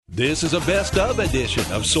This is a best-of edition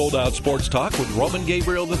of Sold Out Sports Talk with Roman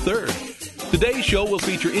Gabriel III. Today's show will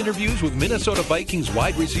feature interviews with Minnesota Vikings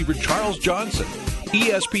wide receiver Charles Johnson,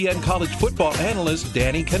 ESPN college football analyst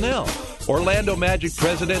Danny Kanell, Orlando Magic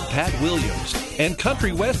president Pat Williams, and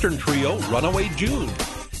country western trio Runaway June.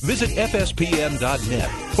 Visit FSPN.net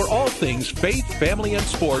for all things faith, family, and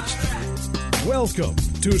sports. Welcome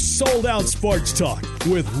to Sold Out Sports Talk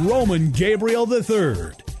with Roman Gabriel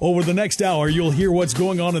III. Over the next hour, you'll hear what's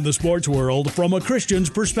going on in the sports world from a Christian's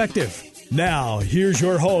perspective. Now, here's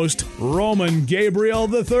your host, Roman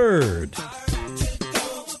Gabriel III.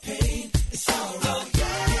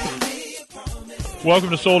 Welcome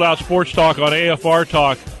to Sold Out Sports Talk on AFR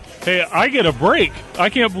Talk. Hey, I get a break. I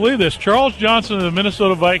can't believe this. Charles Johnson of the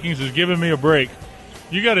Minnesota Vikings is giving me a break.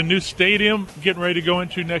 You got a new stadium getting ready to go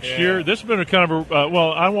into next year. This has been a kind of a,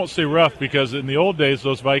 well, I won't say rough, because in the old days,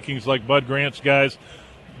 those Vikings, like Bud Grant's guys,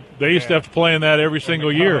 they used to have to play in that every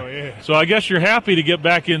single year. So I guess you're happy to get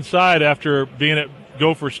back inside after being at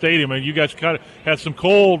Gopher Stadium. And you guys kind of had some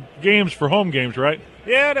cold games for home games, right?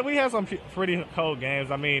 Yeah, we have some pretty cold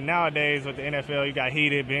games. I mean, nowadays with the NFL, you got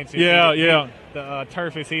heated benches. The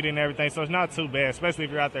turf is heated and everything, so it's not too bad, especially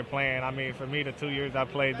if you're out there playing. I mean, for me, the 2 years I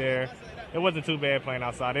played there, it wasn't too bad playing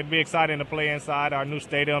outside. It'd be exciting to play inside. Our new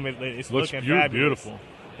stadium is looking fabulous. Beautiful.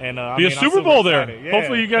 And be a Super Bowl there. Yeah,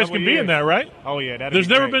 hopefully you guys can be in that, right? Oh, yeah. There's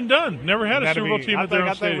never been done. Never had a Super Bowl team at their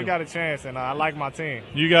own stadium. I think we got a chance, and I like my team.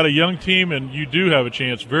 You got a young team, and you do have a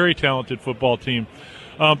chance. Very talented football team.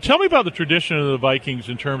 Tell me about the tradition of the Vikings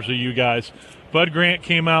in terms of you guys. Bud Grant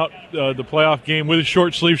came out the playoff game with his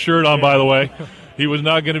short sleeve shirt on, by the way. He was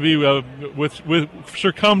not going to be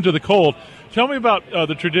succumb to the cold. Tell me about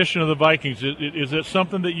the tradition of the Vikings. Is it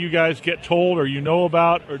something that you guys get told or you know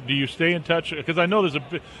about, or do you stay in touch? Because I know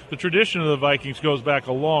the tradition of the Vikings goes back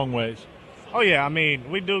a long ways. Oh, yeah. I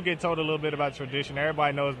mean, we do get told a little bit about tradition.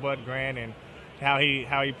 Everybody knows Bud Grant and how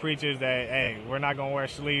he preaches that, hey, we're not going to wear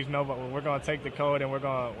sleeves, no, but we're going to take the coat and we're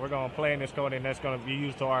going to play in this coat, and that's going to be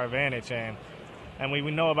used to our advantage. And we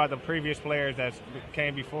know about the previous players that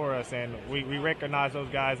came before us, and we recognize those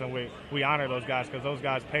guys, and we honor those guys, because those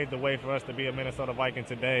guys paved the way for us to be a Minnesota Viking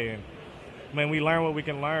today. And, I mean, we learn what we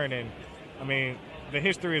can learn, and, I mean, the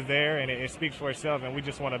history is there, and it speaks for itself, and we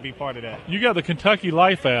just want to be part of that. You got the Kentucky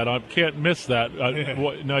Life ad. I can't miss that.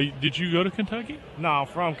 Now, did you go to Kentucky? No, I'm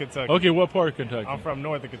from Kentucky. Okay, what part of Kentucky? I'm from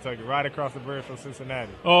north of Kentucky, right across the bridge from Cincinnati.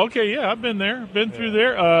 Oh, okay, yeah, I've been there. Been through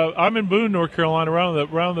there. I'm in Boone, North Carolina,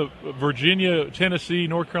 around the Virginia, Tennessee,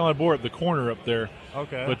 North Carolina border, at the corner up there.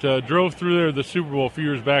 Okay. But drove through there the Super Bowl a few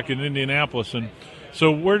years back in Indianapolis. And so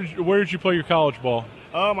where did you play your college ball?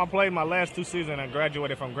 I played my last 2 seasons and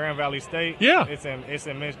graduated from Grand Valley State. Yeah. It's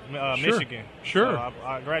in Michigan. Sure. So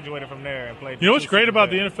I graduated from there and played. You know what's great about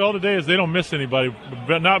the NFL today is they don't miss anybody,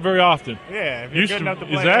 but not very often. Yeah, if you're good enough to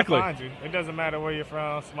play, exactly. they'll find you. It doesn't matter where you're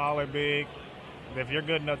from, small or big. If you're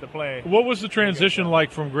good enough to play. What was the transition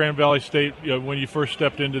like from Grand Valley State when you first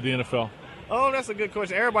stepped into the NFL? Oh, that's a good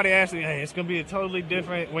question. Everybody asks me, hey, it's going to be totally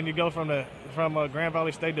different when you go from a Grand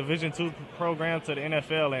Valley State Division II program to the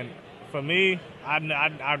NFL. And for me, I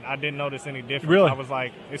didn't notice any difference. Really? I was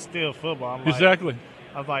like, it's still football. Exactly.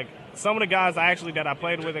 I was like, some of the guys that I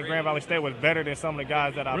played with at Grand Valley State was better than some of the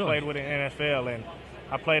guys that I played with in NFL. And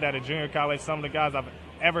I played at a junior college. Some of the guys I've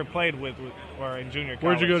ever played with were in junior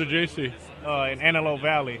college. Where'd you go to JC? In Antelope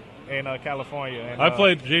Valley in California. And, I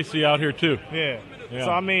played JC out here too. Yeah.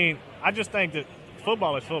 So, I mean, I just think that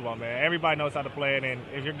football is football, man. Everybody knows how to play it, and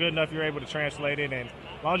if you're good enough, you're able to translate it. And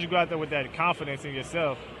as long as you go out there with that confidence in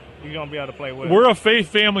yourself, you're going to be able to play well. We're a faith,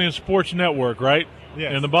 family, and sports network, right?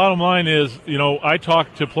 Yes. And the bottom line is, I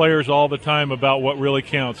talk to players all the time about what really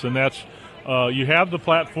counts, and that's you have the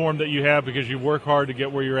platform that you have because you work hard to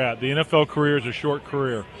get where you're at. The NFL career is a short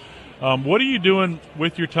career. What are you doing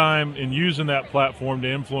with your time in using that platform to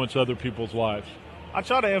influence other people's lives? I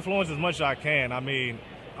try to influence as much as I can. I mean,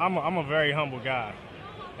 I'm a very humble guy,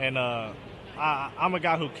 and I'm a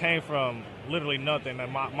guy who came from literally nothing.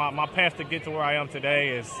 And my path to get to where I am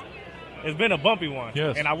today it's been a bumpy one.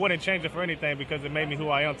 Yes. And I wouldn't change it for anything because it made me who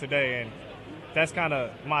I am today. And that's kind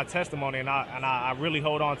of my testimony, and I really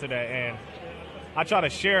hold on to that. And I try to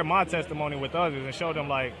share my testimony with others and show them,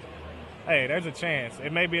 like, hey, there's a chance.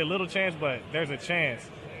 It may be a little chance, but there's a chance.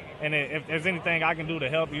 And if there's anything I can do to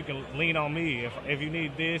help, you can lean on me. If you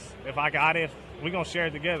need this, if I got it, we're going to share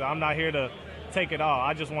it together. I'm not here to take it all.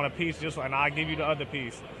 I just want a piece, and I'll give you the other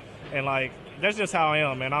piece. And, like, that's just how I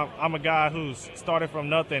am, man. I'm a guy who's started from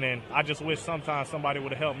nothing, and I just wish sometimes somebody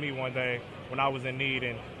would have helped me one day when I was in need.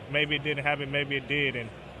 And maybe it didn't happen, maybe it did. And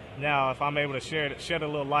now if I'm able to shed a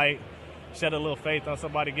little light, shed a little faith on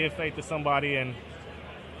somebody, give faith to somebody, and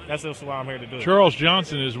that's just why I'm here to do. Charles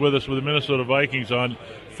Johnson is with us with the Minnesota Vikings on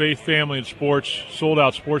Faith, Family, and Sports, Sold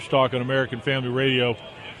Out Sports Talk on American Family Radio.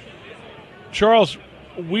 Charles,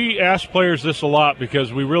 we ask players this a lot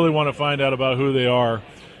because we really want to find out about who they are.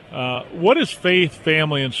 What does faith,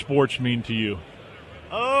 family, and sports mean to you?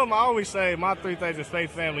 I always say my three things is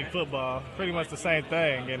faith, family, football. Pretty much the same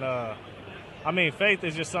thing. And, I mean, faith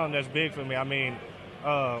is just something that's big for me. I mean,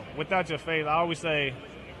 without your faith, I always say,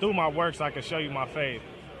 through my works, I can show you my faith.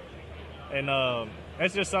 And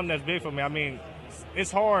it's just something that's big for me. I mean,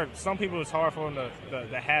 it's hard. Some people, it's hard for them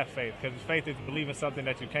to have faith because faith is believing something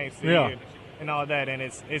that you can't see and all that. And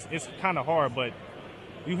it's kind of hard, but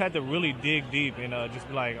you have to really dig deep and just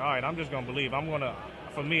be like, all right, I'm just going to believe. I'm going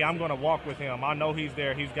to walk with him. I know he's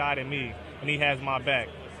there. He's guiding me, and he has my back.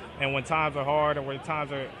 And when times are hard or when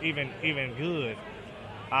times are even good,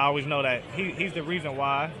 I always know that he's the reason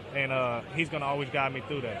why, and he's going to always guide me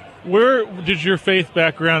through that. Where did your faith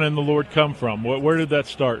background in the Lord come from? Where did that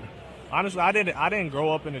start? Honestly, I didn't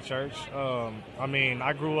grow up in the church. I mean,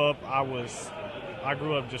 I grew up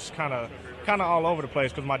just kind of all over the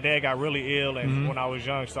place because my dad got really ill and when I was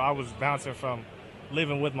young, so I was bouncing from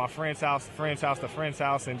living with my friend's house to friend's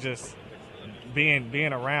house, and just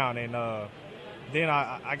being around. And then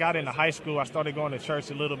I got into high school. I started going to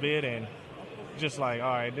church a little bit, and just like, all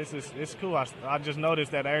right, it's cool. I just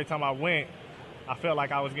noticed that every time I went, I felt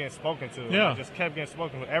like I was getting spoken to. Yeah. I just kept getting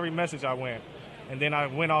spoken to every message I went. And then I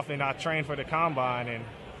went off and I trained for the combine, and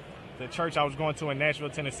the church I was going to in Nashville,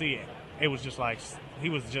 Tennessee, it was just like he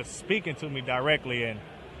was just speaking to me directly, and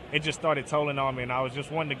it just started tolling on me, and I was just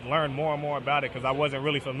wanting to learn more and more about it because I wasn't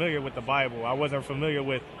really familiar with the Bible. I wasn't familiar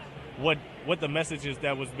with what the messages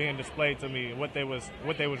that was being displayed to me, what they was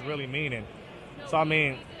really meaning. So, I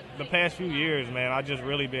mean, the past few years, man, I just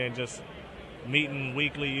really been just meeting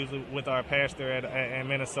weekly, usually with our pastor at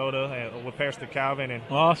Minnesota, and with Pastor Calvin, and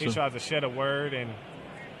awesome. He tries to shed a word, and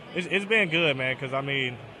it's been good, man, because, I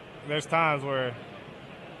mean, there's times where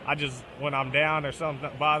when I'm down or something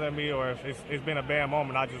bothering me, or if it's been a bad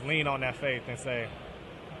moment, I just lean on that faith and say,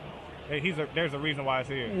 hey, there's a reason why it's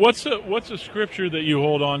here. What's a scripture that you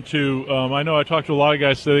hold on to? I know I talked to a lot of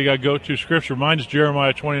guys say they got go-to scripture. Mine's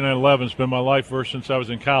Jeremiah 29:11. It's been my life verse since I was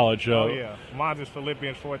in college. Yeah. Mine's is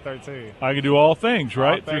Philippians 4:13. I can do all things,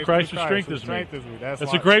 right? All things through Christ who strengthens me.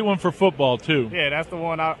 That's a great one for football, too. Yeah, that's the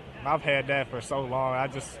one. I've had that for so long. I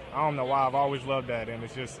don't know why. I've always loved that, and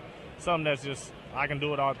it's just something that's just I can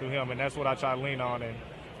do it all through him, and that's what I try to lean on. And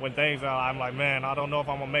when things are, I'm like, man, I don't know if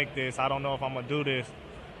I'm going to make this. I don't know if I'm going to do this.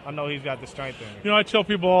 I know he's got the strength in me. You know, I tell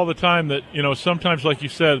people all the time that, you know, sometimes, like you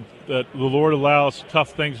said, that the Lord allows tough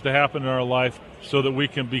things to happen in our life so that we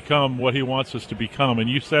can become what he wants us to become. And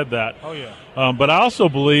you said that. Oh, yeah. But I also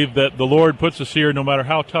believe that the Lord puts us here, no matter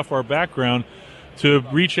how tough our background, to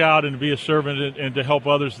reach out and be a servant and to help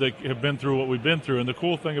others that have been through what we've been through. And the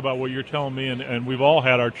cool thing about what you're telling me, and we've all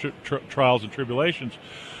had our trials and tribulations,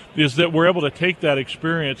 is that we're able to take that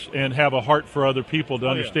experience and have a heart for other people to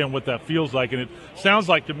understand what that feels like. And it sounds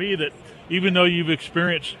like to me that even though you've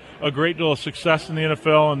experienced a great deal of success in the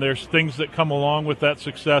NFL and there's things that come along with that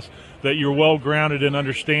success, that you're well grounded and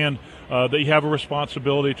understand that you have a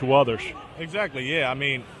responsibility to others. Exactly, yeah. I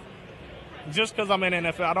mean, just because I'm in the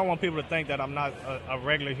NFL, I don't want people to think that I'm not a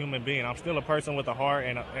regular human being. I'm still a person with a heart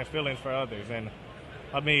and feelings for others. And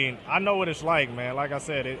I mean, I know what it's like, man. Like I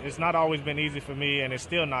said, it's not always been easy for me, and it's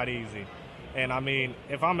still not easy. And, I mean,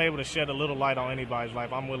 if I'm able to shed a little light on anybody's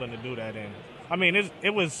life, I'm willing to do that. And, I mean, I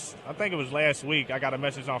think it was last week, I got a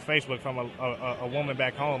message on Facebook from a woman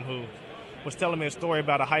back home who was telling me a story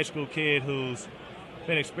about a high school kid who's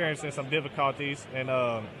been experiencing some difficulties. And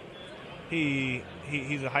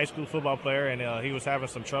he's a high school football player, and he was having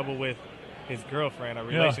some trouble with his girlfriend, a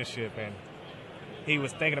relationship. And he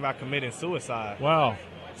was thinking about committing suicide. Wow.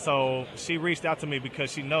 So she reached out to me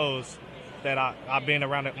because she knows that I've been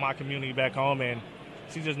around my community back home, and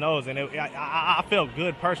she just knows. And I felt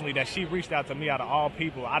good personally that she reached out to me out of all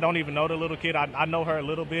people. I don't even know the little kid. I know her a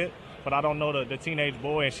little bit, but I don't know the teenage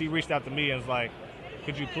boy. And she reached out to me and was like,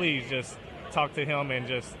 could you please just talk to him and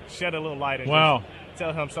just shed a little light and just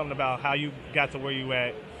tell him something about how you got to where you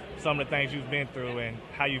at, some of the things you've been through and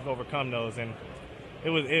how you've overcome those. And it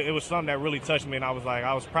was something that really touched me, and I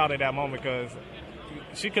was proud of that moment because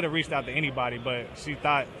she could have reached out to anybody, but she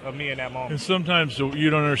thought of me in that moment. And sometimes you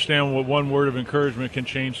don't understand what one word of encouragement can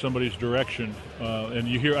change somebody's direction. And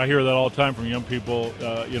I hear that all the time from young people,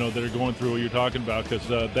 that are going through what you're talking about, because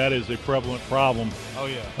that is a prevalent problem. Oh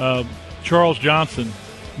yeah. Charles Johnson,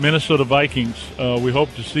 Minnesota Vikings. We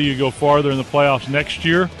hope to see you go farther in the playoffs next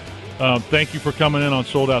year. Thank you for coming in on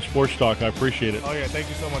Sold Out Sports Talk. I appreciate it. Oh yeah. Thank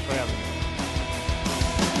you so much for having me.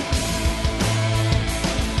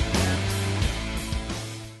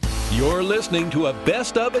 You're listening to a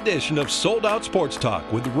best-of edition of Sold Out Sports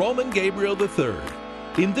Talk with Roman Gabriel III.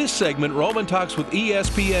 In this segment, Roman talks with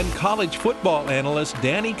ESPN college football analyst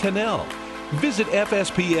Danny Kanell. Visit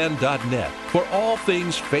FSPN.net for all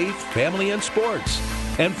things faith, family, and sports.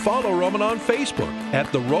 And follow Roman on Facebook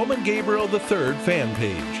at the Roman Gabriel III fan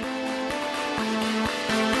page.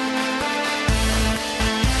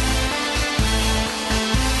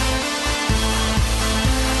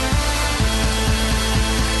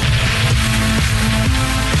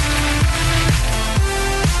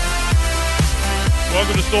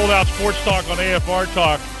 Welcome to Sold Out Sports Talk on AFR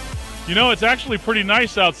Talk. You know, it's actually pretty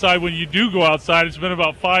nice outside when you do go outside. It's been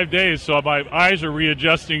about 5 days, so my eyes are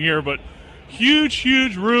readjusting here. But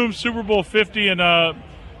huge room, Super Bowl 50, and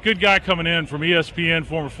good guy coming in from ESPN,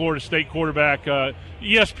 former Florida State quarterback,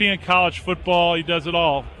 ESPN college football. He does it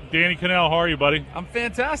all. Danny Kanell, how are you, buddy? I'm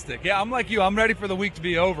fantastic. Yeah, I'm like you. I'm ready for the week to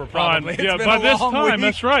be over, probably. Yeah, by this time, week.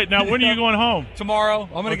 That's right. Now, when are you going home? Tomorrow.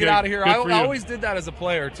 I'm going to get out of here. I you. always did that as a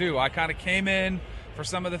player, too. I kind of came in for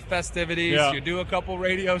some of the festivities. Yeah. You do a couple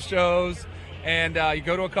radio shows, and you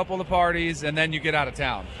go to a couple of the parties, and then you get out of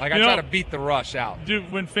town. Like, I try to beat the rush out. Dude,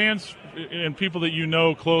 when fans and people that you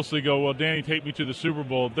know closely go, well, Danny, take me to the Super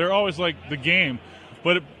Bowl, they're always like the game.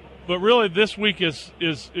 But really this week is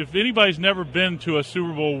if anybody's never been to a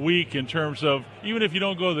Super Bowl week in terms of, even if you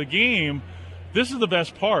don't go to the game, this is the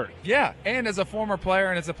best part. Yeah, and as a former player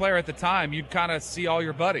and as a player at the time, you'd kind of see all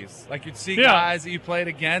your buddies. Like, you'd see guys that you played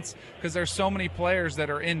against, because there's so many players that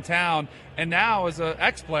are in town. And now, as an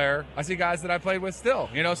ex-player, I see guys that I played with still.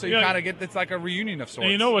 You know, so you kind of get, it's like a reunion of sorts.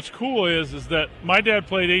 And you know what's cool is that my dad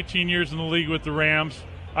played 18 years in the league with the Rams.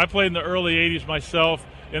 I played in the early 80s myself,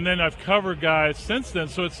 and then I've covered guys since then.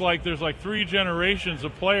 So it's like there's like 3 generations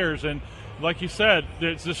of players, and like you said,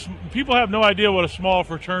 people have no idea what a small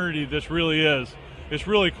fraternity this really is. It's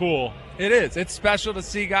really cool. It is. It's special to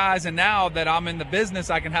see guys, and now that I'm in the business,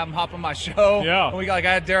 I can have them hop on my show. Yeah. And I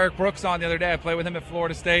had Derek Brooks on the other day. I played with him at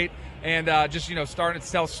Florida State, and starting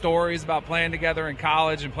to tell stories about playing together in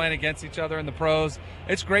college and playing against each other in the pros.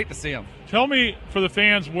 It's great to see them. Tell me, for the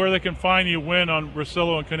fans, where they can find you when on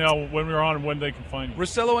Russillo and Kanell, when we're on, and when they can find you.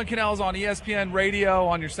 Russillo and Kanell is on ESPN Radio,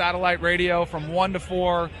 on your satellite radio from 1 to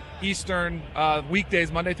 4 Eastern,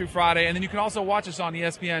 weekdays, Monday through Friday. And then you can also watch us on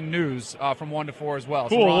ESPN News from 1 to 4 as well.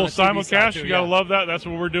 Cool, so a little simulcast. You got to love that. That's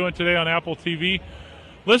what we're doing today on Apple TV.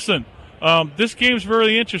 Listen, this game's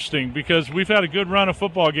very interesting because we've had a good run of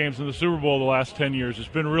football games in the Super Bowl the last 10 years. It's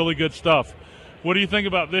been really good stuff. What do you think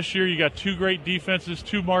about this year? You got 2 great defenses,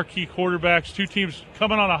 2 marquee quarterbacks, 2 teams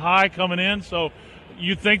coming on a high coming in. So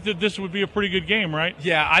you think that this would be a pretty good game, right?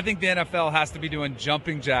 Yeah, I think the NFL has to be doing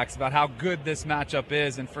jumping jacks about how good this matchup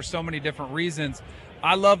is, and for so many different reasons.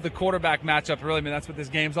 I love the quarterback matchup, really. I mean, that's what this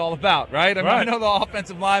game's all about, right? I mean, I know the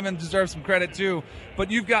offensive linemen deserve some credit too, but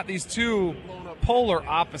you've got these 2 polar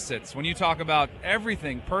opposites when you talk about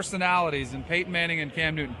everything, personalities, and Peyton Manning and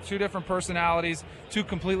Cam Newton. 2 different personalities, 2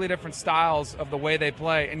 completely different styles of the way they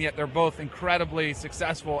play, and yet they're both incredibly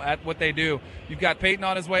successful at what they do. You've got Peyton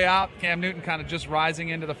on his way out, Cam Newton kind of just rising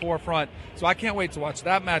into the forefront. So I can't wait to watch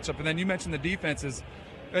that matchup. And then you mentioned the defenses.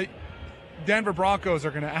 Denver Broncos are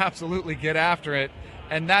going to absolutely get after it,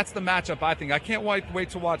 and that's the matchup, I think. I can't wait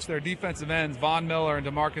to watch their defensive ends, Von Miller and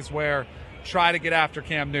DeMarcus Ware, try to get after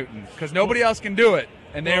Cam Newton, because nobody else can do it,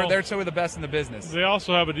 and they're some of the best in the business. They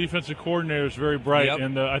also have a defensive coordinator who's very bright,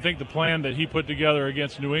 and I think the plan that he put together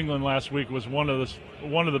against New England last week was one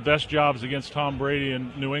of the best jobs against Tom Brady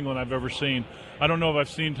in New England I've ever seen. I don't know if I've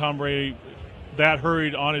seen Tom Brady that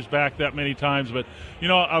hurried on his back that many times, but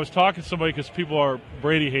I was talking to somebody, because people are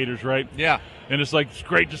Brady haters, right? Yeah. And it's like, it's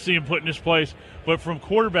great to see him put in his place, but from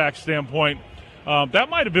quarterback standpoint, that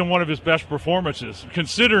might have been one of his best performances,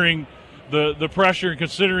 considering the pressure and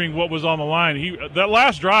considering what was on the line. That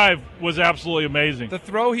last drive was absolutely amazing. The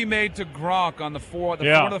throw he made to Gronk on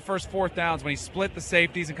one of the first 4th downs, when he split the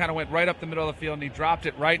safeties and kind of went right up the middle of the field, and he dropped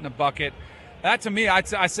it right in the bucket. That, to me, I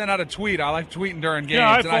sent out a tweet. I like tweeting during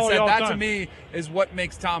games. I said that, to me, is what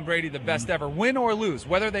makes Tom Brady the best ever, win or lose,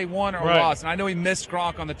 whether they won or lost. And I know he missed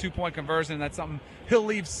Gronk on the 2-point conversion. That's something he'll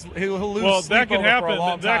lose sleep over for a long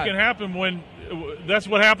time. That can happen when – that's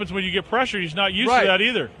what happens when you get pressure. He's not used to that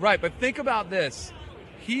either. Right, but think about this.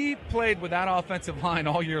 He played with that offensive line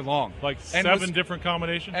all year long. Like 7 different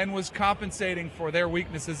combinations? And was compensating for their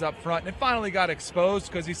weaknesses up front. And it finally got exposed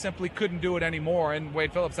because he simply couldn't do it anymore. And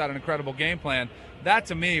Wade Phillips had an incredible game plan. That,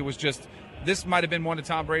 to me, was just – this might have been one of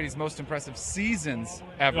Tom Brady's most impressive seasons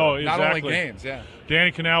ever. Oh, exactly. Not only games, yeah.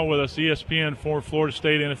 Danny Kanell with us, ESPN for Florida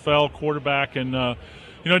State NFL quarterback. And,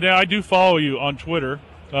 Dan, I do follow you on Twitter.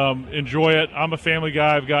 Enjoy it. I'm a family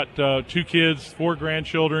guy. I've got 2 kids, 4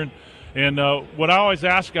 grandchildren. And what I always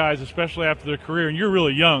ask guys, especially after their career, and you're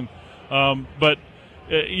really young, but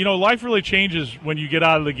life really changes when you get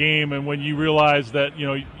out of the game and when you realize that,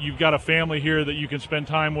 you've got a family here that you can spend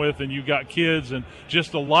time with and you've got kids and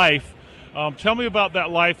just a life. Tell me about that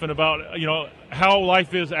life and about, how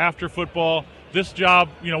life is after football. This job,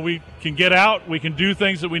 we can get out, we can do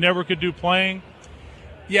things that we never could do playing.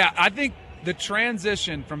 Yeah, I think the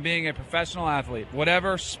transition from being a professional athlete,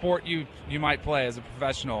 whatever sport you might play as a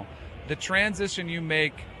professional, the transition you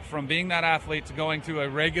make from being that athlete to going to a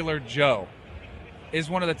regular Joe is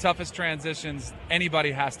one of the toughest transitions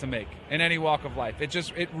anybody has to make in any walk of life.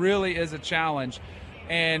 It really is a challenge.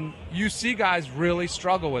 And you see guys really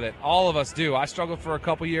struggle with it. All of us do. I struggled for a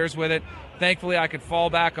couple years with it. Thankfully, I could fall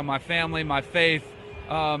back on my family, my faith,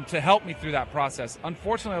 to help me through that process.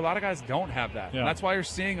 Unfortunately, a lot of guys don't have that. Yeah. And that's why you're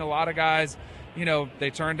seeing a lot of guys, they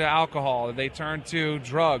turn to alcohol, or they turn to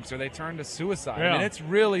drugs, or they turn to suicide. Yeah. I mean, it's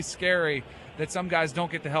really scary that some guys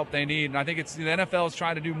don't get the help they need. And I think the NFL is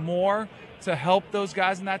trying to do more to help those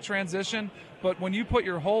guys in that transition. But when you put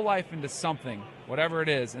your whole life into something, whatever it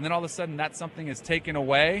is, and then all of a sudden that something is taken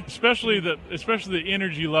away. Especially the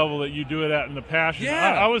energy level that you do it at and the passion.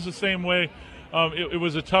 Yeah. I was the same way. It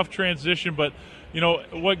was a tough transition, but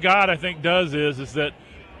what God I think does is that,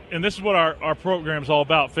 and this is what our program is all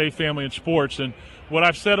about, faith, family, and sports. And what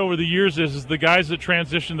I've said over the years is the guys that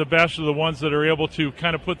transition the best are the ones that are able to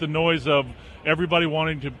kind of put the noise of everybody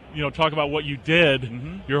wanting to talk about what you did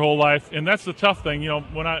your whole life. And that's the tough thing.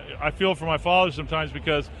 When I feel for my father sometimes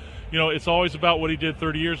because it's always about what he did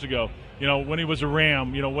 30 years ago. When he was a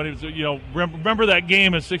Ram, when he was, remember that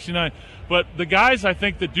game in '69. But the guys I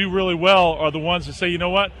think that do really well are the ones that say, you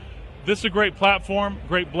know what, this is a great platform,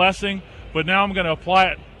 great blessing, but now I'm going to apply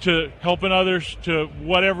it to helping others, to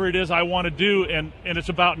whatever it is I want to do, and it's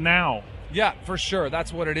about now. Yeah, for sure.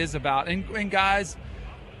 That's what it is about. And guys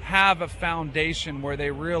have a foundation where they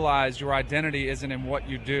realize your identity isn't in what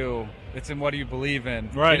you do, it's in what you believe in,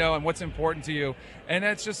 right? And what's important to you. And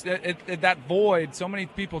it's just that void. So many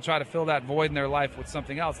people try to fill that void in their life with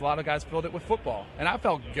something else. A lot of guys filled it with football, and I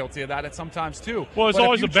felt guilty of that at sometimes too. Well, it's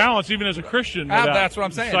always a balance, even as a Christian. That's what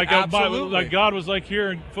I'm saying. It's like absolutely. Like God was like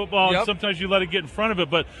here in football, and sometimes you let it get in front of it.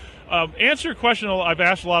 But answer a question I've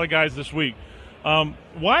asked a lot of guys this week.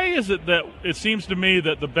 Why is it that it seems to me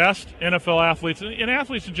that the best NFL athletes, and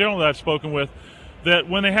athletes in general that I've spoken with, that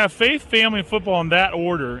when they have faith, family, and football in that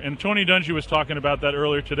order, and Tony Dungy was talking about that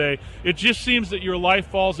earlier today, it just seems that your life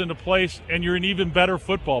falls into place and you're an even better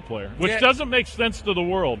football player, which doesn't make sense to the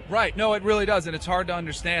world. Right. No, it really doesn't. It's hard to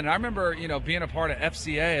understand. And I remember, being a part of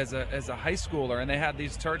FCA as a high schooler, and they had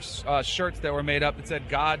these shirts that were made up that said,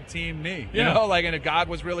 God, team, me. And if God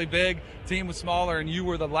was really big, team was smaller, and you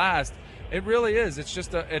were the last. It really is. It's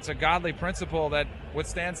just it's a godly principle that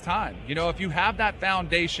withstands time. If you have that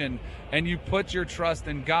foundation and you put your trust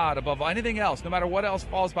in God above anything else, no matter what else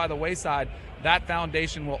falls by the wayside, that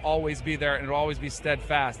foundation will always be there and it'll always be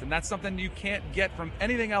steadfast. And that's something you can't get from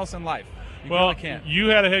anything else in life. You really can't. You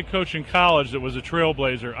had a head coach in college that was a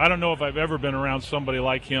trailblazer. I don't know if I've ever been around somebody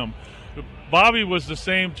like him. Bobby was the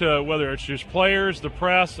same to whether it's just players, the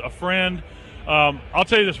press, a friend. I'll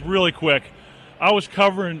tell you this really quick. I was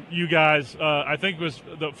covering you guys. I think it was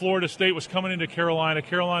the Florida State was coming into Carolina.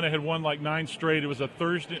 Carolina had won like 9 straight. It was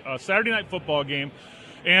a Saturday night football game,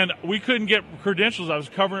 and we couldn't get credentials. I was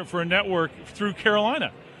covering it for a network through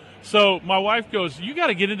Carolina. So my wife goes, "You got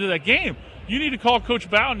to get into that game. You need to call Coach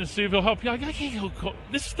Bowden and see if he'll help you." I can't go.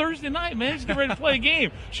 This is Thursday night, man. He's getting ready to play a game.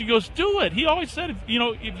 She goes, "Do it." He always said, if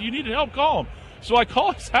you needed help, call him. So I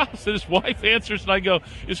call his house, and his wife answers, and I go,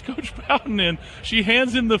 "Is Coach Bowden in?" She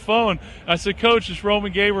hands him the phone. I said, "Coach, it's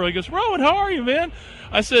Roman Gabriel." He goes, "Roman, how are you, man?"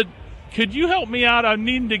 I said, "Could you help me out? I'm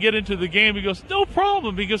needing to get into the game." He goes, "No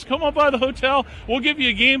problem." He goes, "Come on by the hotel. We'll give you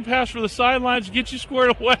a game pass for the sidelines, get you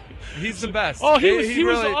squared away." He's the best. Oh, he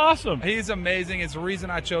was awesome. He's amazing. It's the reason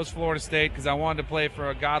I chose Florida State, because I wanted to play for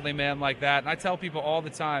a godly man like that. And I tell people all the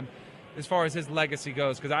time, as far as his legacy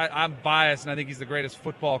goes, because I'm biased and I think he's the greatest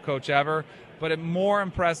football coach ever, but more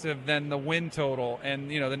impressive than the win total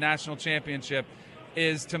and the national championship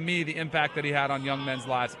is, to me, the impact that he had on young men's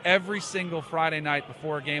lives. Every single Friday night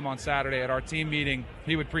before a game on Saturday at our team meeting,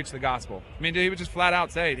 he would preach the gospel. I mean, he would just flat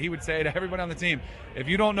out say it. He would say to everybody on the team, if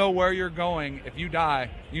you don't know where you're going, if you die,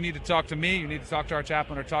 you need to talk to me, you need to talk to our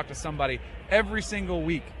chaplain, or talk to somebody. Every single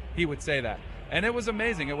week he would say that. And it was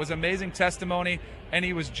amazing. It was amazing testimony, and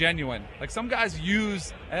he was genuine. Like, some guys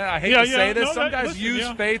use, and I hate to say this, some guys use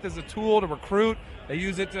faith as a tool to recruit. They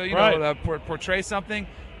use it to, portray something.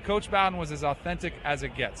 Coach Bowden was as authentic as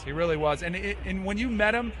it gets. He really was. And when you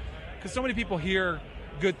met him, because so many people hear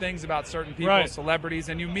good things about certain people, right. celebrities,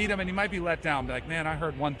 and you meet them and you might be let down. Be like, man, I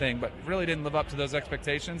heard one thing, but really didn't live up to those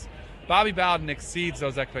expectations. Bobby Bowden exceeds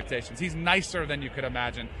those expectations. He's nicer than you could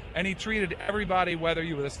imagine. And he treated everybody, whether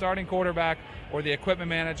you were the starting quarterback or the equipment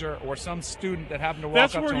manager or some student that happened to walk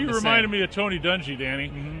up to him. That's where you reminded me of Tony Dungy, Danny.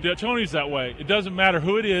 Mm-hmm. Tony's that way. It doesn't matter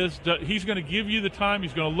who it is. He's going to give you the time.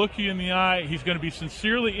 He's going to look you in the eye. He's going to be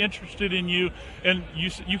sincerely interested in you. And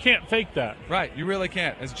you can't fake that. Right. You really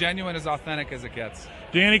can't. As genuine, as authentic as it gets.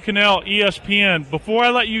 Danny Kanell, ESPN. Before I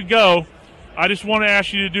let you go, I just want to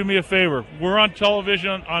ask you to do me a favor. We're on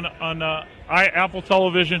television, on Apple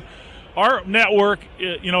Television. Our network,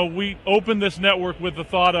 we opened this network with the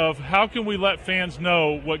thought of how can we let fans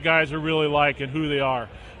know what guys are really like and who they are?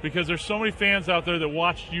 Because there's so many fans out there that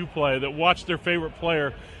watched you play, that watched their favorite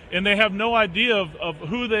player, and they have no idea of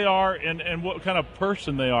who they are and what kind of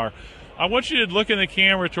person they are. I want you to look in the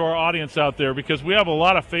camera to our audience out there, because we have a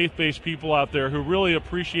lot of faith-based people out there who really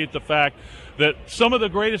appreciate the fact that some of the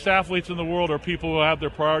greatest athletes in the world are people who have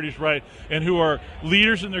their priorities right and who are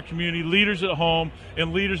leaders in their community, leaders at home,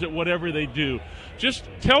 and leaders at whatever they do. Just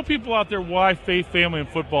tell people out there why faith, family, and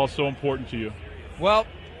football is so important to you. Well,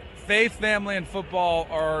 faith, family, and football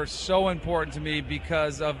are so important to me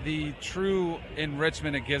because of the true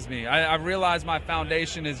enrichment it gives me. I realize my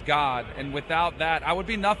foundation is God, and without that, I would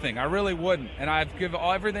be nothing. I really wouldn't. And I've given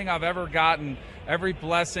everything I've ever gotten, every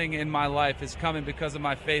blessing in my life is coming because of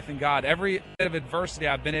my faith in God. Every bit of adversity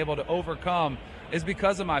I've been able to overcome is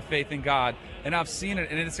because of my faith in God, and I've seen it,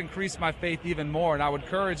 and it's increased my faith even more. And I would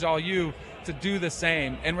encourage all you to do the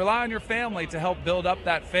same and rely on your family to help build up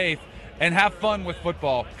that faith. And have fun with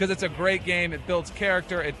football, because it's a great game. It builds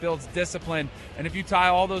character, it builds discipline, and if you tie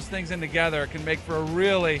all those things in together, it can make for a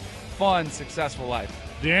really fun, successful life.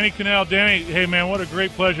 Danny Kanell. Danny, hey, man, what a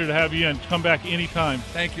great pleasure to have you in. Come back anytime.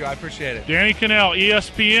 Thank you. I appreciate it. Danny Kanell,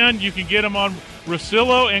 ESPN. You can get him on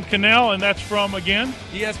Russillo and Kanell, and that's from, again?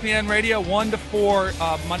 ESPN Radio, 1 to 4,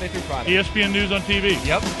 Monday through Friday. ESPN News on TV.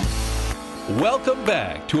 Yep. Welcome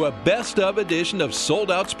back to a best-of edition of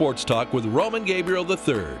Sold Out Sports Talk with Roman Gabriel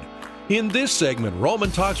III. In this segment,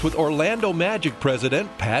 Roman talks with Orlando Magic president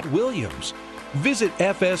Pat Williams. Visit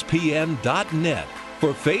FSPN.net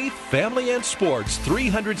for faith, family, and sports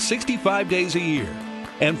 365 days a year.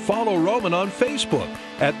 And follow Roman on Facebook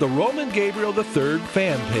at the Roman Gabriel III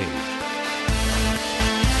fan page.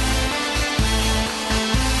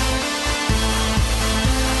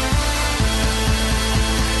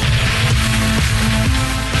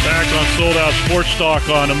 Back on Sold Out Sports Talk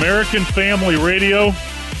on American Family Radio.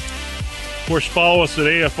 Of course, follow us at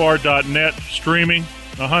AFR.net, streaming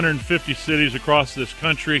 150 cities across this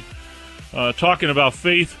country, talking about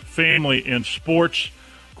faith, family, and sports.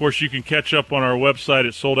 Of course, you can catch up on our website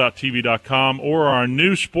at soldouttv.com or our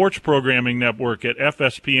new sports programming network at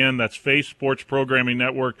FSPN. That's Faith Sports Programming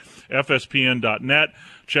Network, FSPN.net.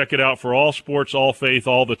 Check it out for all sports, all faith,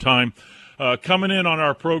 all the time. Coming in on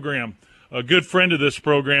our program, a good friend of this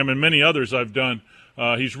program and many others I've done.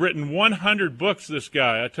 He's written 100 books, this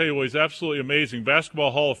guy. I tell you what, he's absolutely amazing. Basketball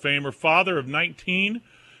Hall of Famer, father of 19.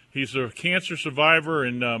 He's a cancer survivor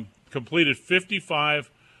and completed 55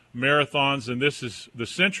 marathons, and this is the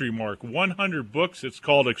century mark. 100 books. It's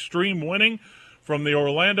called Extreme Winning, from the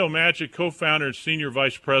Orlando Magic co-founder and senior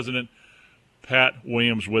vice president, Pat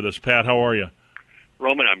Williams, with us. Pat, how are you?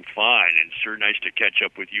 Roman, I'm fine, and sure nice to catch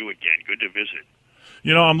up with you again. Good to visit.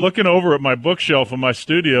 You know, I'm looking over at my bookshelf in my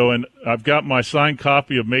studio, and I've got my signed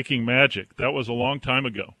copy of Making Magic. That was a long time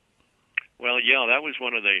ago. Well, yeah, that was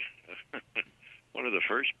one of the one of the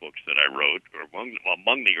first books that I wrote, or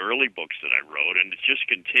among the early books that I wrote, and it's just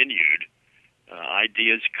continued.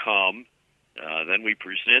 Ideas come, then we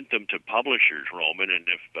present them to publishers, Roman, and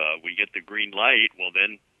if we get the green light, well,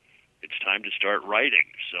 then it's time to start writing.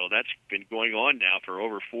 So that's been going on now for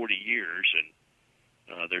over 40 years,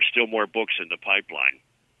 and there's still more books in the pipeline.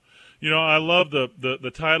 You know, I love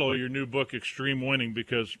the title of your new book, Extreme Winning,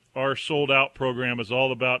 because our Sold Out program is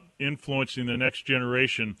all about influencing the next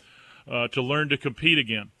generation to learn to compete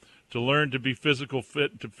again, to learn to be physically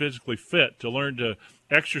fit, to learn to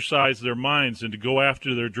exercise their minds and to go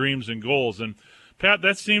after their dreams and goals. And, Pat,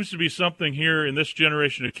 that seems to be something here in this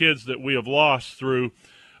generation of kids that we have lost through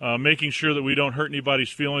making sure that we don't hurt anybody's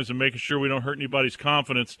feelings and making sure we don't hurt anybody's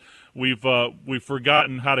confidence. We've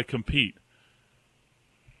forgotten how to compete.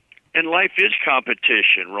 And life is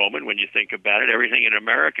competition, Roman, when you think about it. Everything in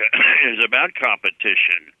America is about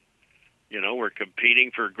competition. You know, we're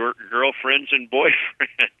competing for girlfriends and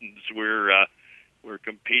boyfriends. We're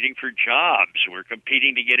competing for jobs. We're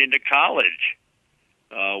competing to get into college.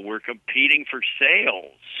 We're competing for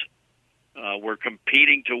sales. We're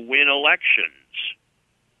competing to win elections.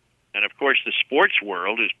 And, of course, the sports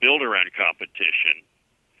world is built around competition.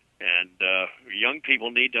 And young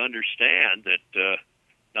people need to understand that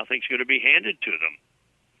nothing's going to be handed to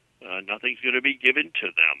them. Nothing's going to be given to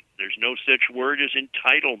them. There's no such word as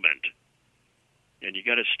entitlement. And you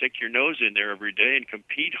got to stick your nose in there every day and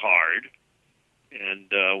compete hard.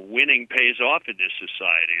 And winning pays off in this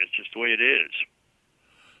society. It's just the way it is.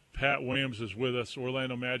 Pat Williams is with us,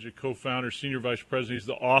 Orlando Magic co-founder, senior vice president. He's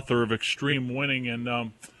the author of Extreme Winning.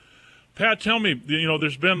 And Pat, tell me,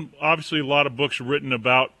 there's been obviously a lot of books written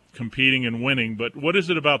about competing and winning, but what is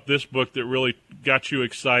it about this book that really got you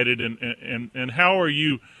excited, and how are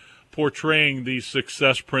you portraying these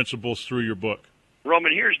success principles through your book?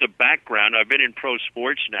 Roman, here's the background. I've been in pro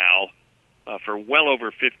sports now for well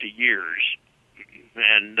over 50 years,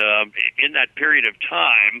 and in that period of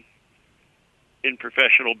time, in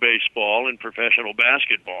professional baseball and professional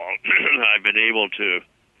basketball, I've been able to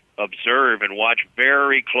observe and watch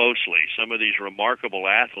very closely some of these remarkable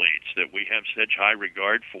athletes that we have such high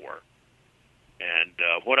regard for. And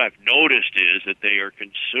what I've noticed is that they are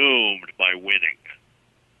consumed by winning.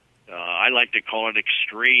 I like to call it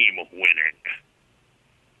extreme winning.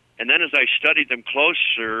 And then as I studied them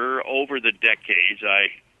closer over the decades, I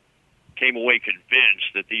came away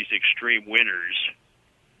convinced that these extreme winners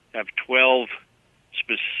have 12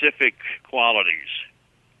 specific qualities.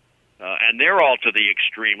 And they're all to the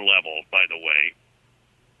extreme level, by the way.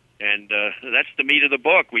 And that's the meat of the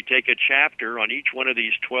book. We take a chapter on each one of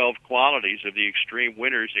these 12 qualities of the extreme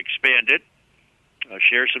winners, expand it,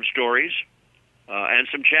 share some stories, and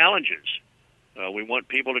some challenges. We want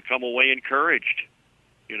people to come away encouraged,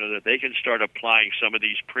 that they can start applying some of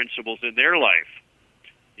these principles in their life,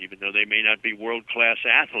 even though they may not be world-class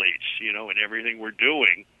athletes, in everything we're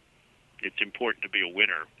doing. It's important to be a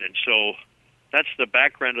winner. And so that's the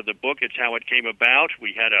background of the book. It's how it came about.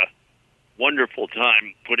 We had a wonderful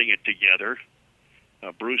time putting it together.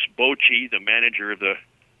 Bruce Bochy, the manager of the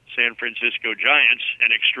San Francisco Giants,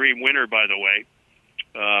 an extreme winner, by the way,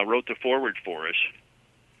 wrote the foreword for us.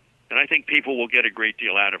 And I think people will get a great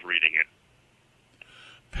deal out of reading it.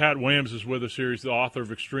 Pat Williams is with us here. He's the author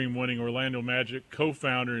of Extreme Winning, Orlando Magic,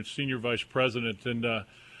 co-founder and senior vice president. And,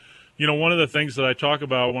 one of the things that I talk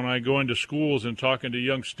about when I go into schools and talking to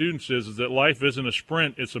young students is that life isn't a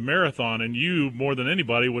sprint, it's a marathon. And you, more than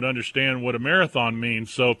anybody, would understand what a marathon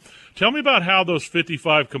means. So tell me about how those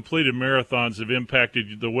 55 completed marathons have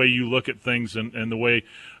impacted the way you look at things and the way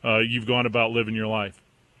you've gone about living your life.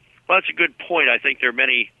 Well, that's a good point. I think there are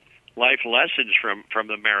many life lessons from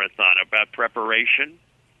the marathon about preparation,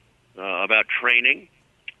 about training,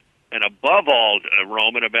 and above all,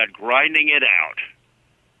 Roman, about grinding it out.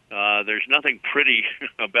 There's nothing pretty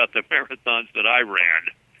about the marathons that I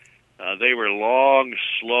ran. They were long,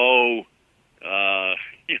 slow,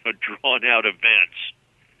 drawn-out events.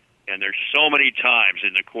 And there's so many times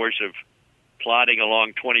in the course of plodding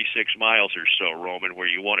along 26 miles or so, Roman, where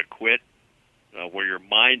you want to quit, where your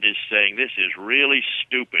mind is saying, this is really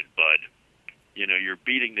stupid, bud. You're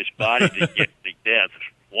beating this body to get to death.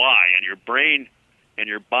 Why? And your brain and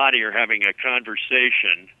your body are having a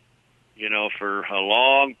conversation, for a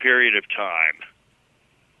long period of time.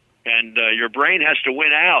 And your brain has to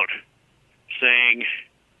win out, saying,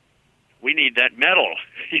 we need that medal,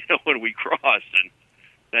 when we cross. And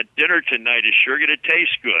that dinner tonight is sure going to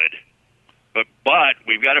taste good. But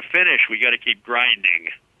we've got to finish. We've got to keep grinding.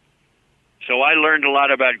 So I learned a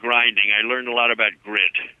lot about grinding. I learned a lot about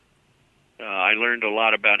grit. I learned a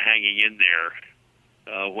lot about hanging in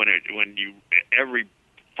there. When every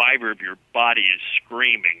fiber of your body is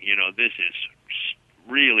screaming, this is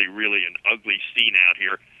really, really an ugly scene out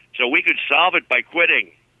here. So we could solve it by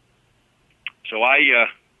quitting. So I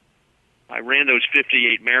ran those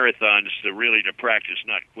 58 marathons to practice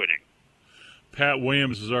not quitting. Pat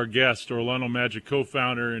Williams is our guest, Orlando Magic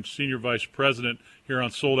co-founder and senior vice president here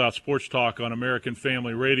on Sold Out Sports Talk on American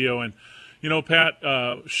Family Radio. And, Pat,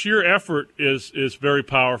 sheer effort is very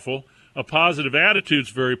powerful. A positive attitude is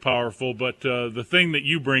very powerful, but the thing that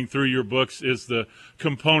you bring through your books is the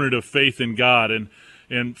component of faith in God.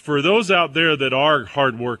 And for those out there that are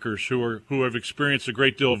hard workers, who have experienced a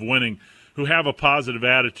great deal of winning, who have a positive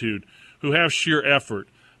attitude, who have sheer effort,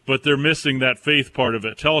 but they're missing that faith part of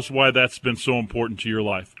it, tell us why that's been so important to your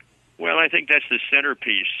life. Well, I think that's the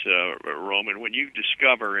centerpiece, Roman. When you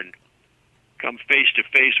discover and come face to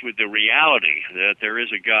face with the reality that there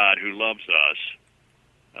is a God who loves us,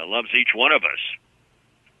 loves each one of us,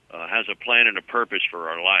 has a plan and a purpose for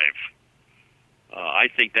our life. I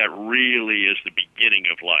think that really is the beginning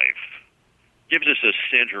of life. Gives us a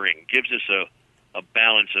centering, gives us a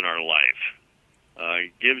balance in our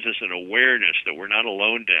life, gives us an awareness that we're not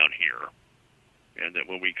alone down here. and that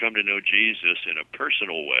when we come to know Jesus in a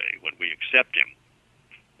personal way, when we accept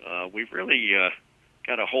him, we've really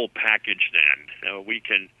got a whole package then. We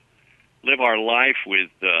can live our life with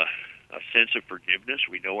a sense of forgiveness.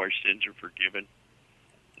 We know our sins are forgiven.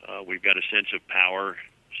 We've got a sense of power,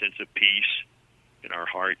 sense of peace in our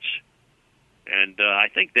hearts. And I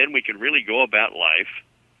think then we can really go about life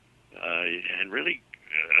and really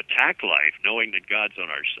attack life, knowing that God's on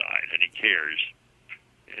our side and he cares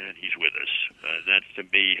and he's with us. That, to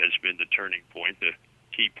me, has been the turning point, the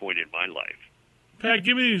key point in my life. Pat,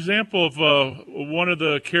 give me an example of one of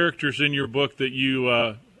the characters in your book that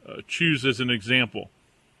you choose as an example.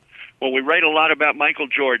 Well, we write a lot about Michael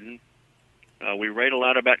Jordan. We write a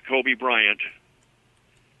lot about Kobe Bryant.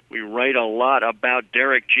 We write a lot about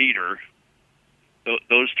Derek Jeter.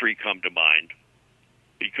 Those three come to mind.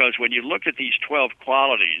 Because when you look at these 12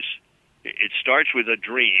 qualities, it starts with a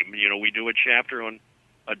dream. You know, we do a chapter on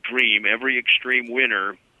a dream. Every extreme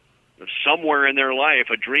winner, somewhere in their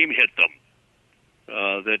life, a dream hit them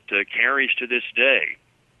that carries to this day.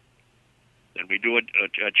 Then we do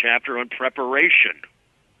a chapter on preparation.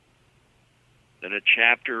 Then a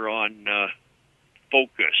chapter on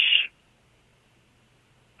focus.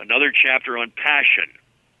 Another chapter on passion,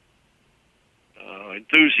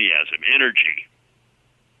 enthusiasm, energy.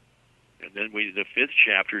 And then the fifth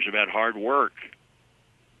chapter is about hard work.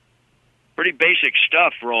 Pretty basic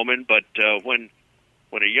stuff, Roman, but when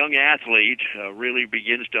a young athlete really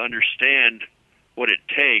begins to understand what it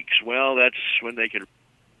takes, well, that's when they can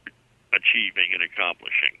achieving and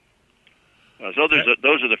accomplishing. So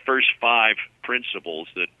those are the first 5 principles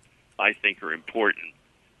that I think are important.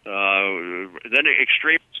 Then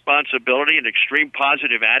extreme responsibility and extreme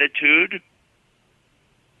positive attitude,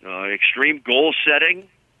 extreme goal setting.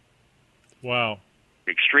 Wow.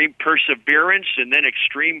 Extreme perseverance, and then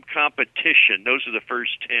extreme competition. Those are the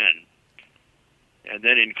first 10. And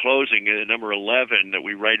then in closing, number 11, that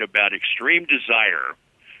we write about extreme desire.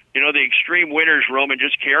 You know, the extreme winners, Roman,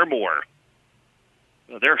 just care more.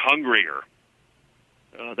 They're hungrier.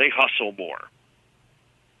 They hustle more.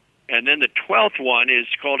 And then the 12th one is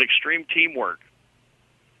called extreme teamwork.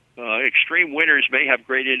 Extreme winners may have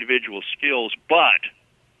great individual skills, but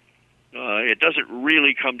it doesn't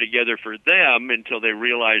really come together for them until they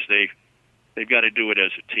realize they've got to do it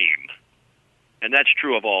as a team. And that's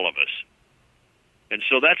true of all of us. And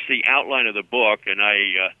so that's the outline of the book, and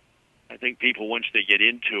I think people, once they get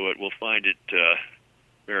into it, will find it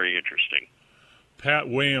very interesting. Pat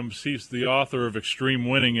Williams, he's the author of Extreme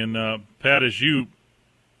Winning, and Pat, as you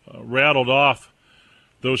rattled off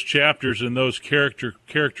those chapters and those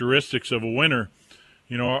characteristics of a winner,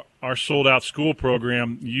 you know, our Sold Out School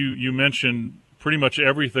program, you mentioned pretty much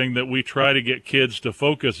everything that we try to get kids to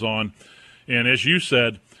focus on. And as you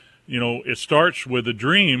said, you know, it starts with a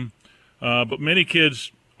dream, but many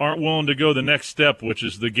kids aren't willing to go the next step, which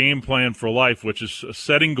is the game plan for life, which is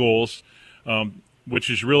setting goals, which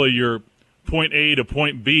is really your point A to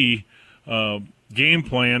point B game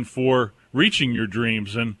plan for reaching your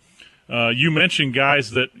dreams. And you mentioned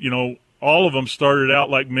guys that, you know, all of them started out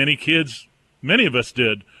like many of us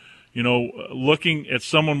did, you know, looking at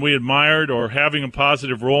someone we admired or having a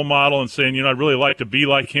positive role model and saying, you know, I'd really like to be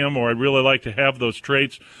like him, or I'd really like to have those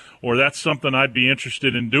traits, or that's something I'd be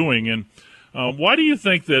interested in doing. And why do you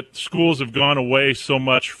think that schools have gone away so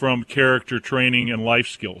much from character training and life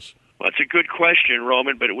skills? Well, it's a good question,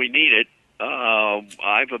 Roman, but we need it.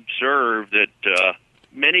 I've observed that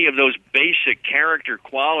many of those basic character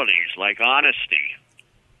qualities like honesty,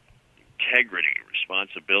 integrity,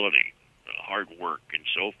 responsibility, hard work, and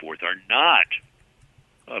so forth are not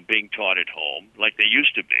being taught at home like they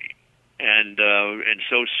used to be. And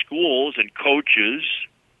so schools and coaches,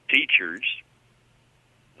 teachers,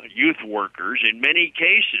 youth workers, in many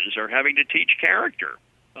cases, are having to teach character,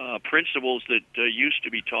 principles that used to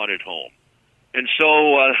be taught at home. And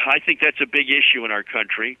so I think that's a big issue in our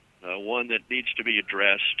country, one that needs to be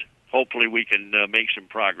addressed. Hopefully we can make some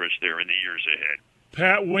progress there in the years ahead.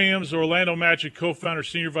 Pat Williams, Orlando Magic co-founder,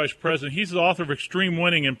 senior vice president. He's the author of Extreme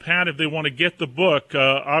Winning. And, Pat, if they want to get the book,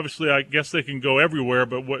 obviously I guess they can go everywhere,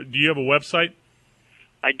 but do you have a website?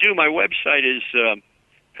 I do. My website is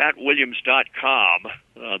patwilliams.com,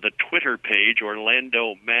 the Twitter page,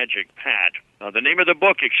 Orlando Magic Pat. The name of the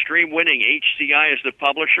book, Extreme Winning, HCI is the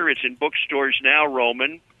publisher. It's in bookstores now,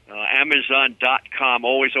 Roman. Amazon.com,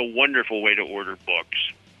 always a wonderful way to order books.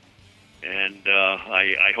 And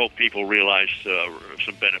I hope people realize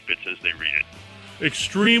some benefits as they read it.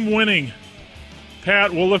 Extreme Winning.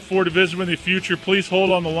 Pat, we'll look forward to visiting with you in the future. Please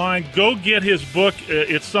hold on the line. Go get his book.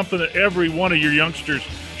 It's something that every one of your youngsters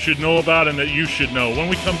should know about and that you should know. When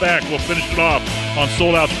we come back, we'll finish it off on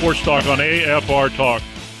Sold Out Sports Talk on AFR Talk.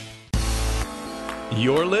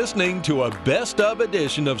 You're listening to a best-of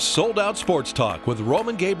edition of Sold Out Sports Talk with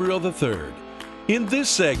Roman Gabriel III. In this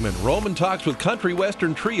segment, Roman talks with country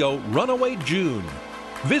western trio Runaway June.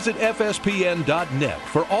 Visit FSPN.net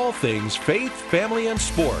for all things faith, family, and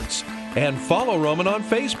sports. And follow Roman on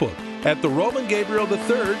Facebook at the Roman Gabriel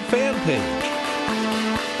III fan page.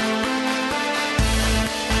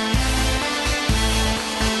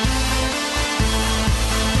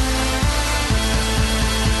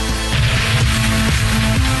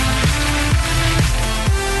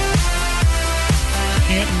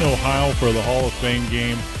 Canton, Ohio for the Hall of Fame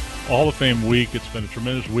game, Hall of Fame week. It's been a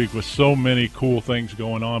tremendous week with so many cool things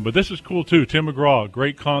going on. But this is cool, too. Tim McGraw,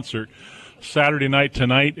 great concert Saturday night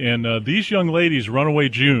tonight. And these young ladies, Runaway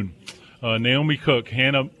June, Naomi Cook,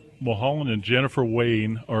 Hannah Mulholland, and Jennifer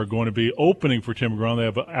Wayne are going to be opening for Tim McGraw. They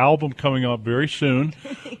have an album coming up very soon.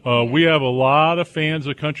 We have a lot of fans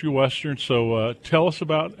of country western. So tell us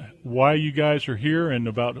about why you guys are here and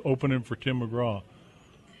about opening for Tim McGraw.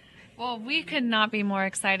 Well, we could not be more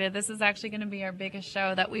excited. This is actually going to be our biggest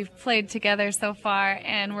show that we've played together so far,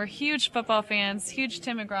 and we're huge football fans, huge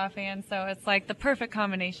Tim McGraw fans, so it's like the perfect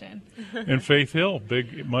combination. And Faith Hill,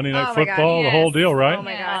 big Monday Night Oh my Football, God, the whole yes. deal, right? Oh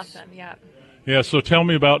my gosh, awesome! Yeah. Yeah. So tell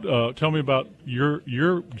me about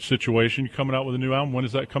your situation. You're coming out with a new album. When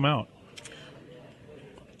does that come out?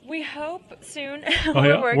 We hope soon. Oh,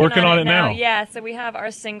 yeah? We're working on it now. Yeah, so we have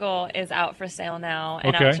our single is out for sale now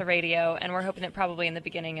and Okay. out to radio, and we're hoping that probably in the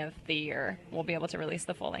beginning of the year we'll be able to release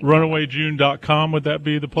the full length. RunawayJune.com, would that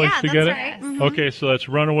be the place to get it? right. Mm-hmm. Okay, so that's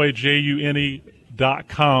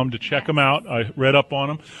RunawayJune.com to check them out. I read up on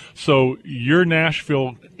them. So you're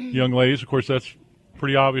Nashville young ladies. Of course, that's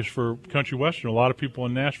pretty obvious for country western. A lot of people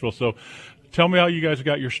in Nashville. So tell me how you guys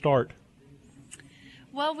got your start.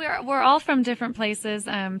 Well, we're all from different places.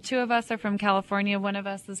 Two of us are from California. One of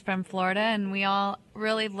us is from Florida, and we all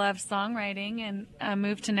really love songwriting and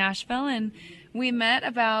moved to Nashville. And we met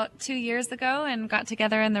about 2 years ago and got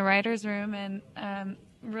together in the writers' room and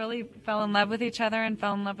really fell in love with each other and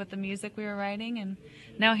fell in love with the music we were writing. And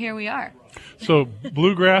now here we are. So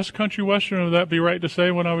bluegrass, country western, would that be right to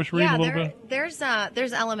say when I was reading a little bit? There's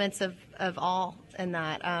elements of all in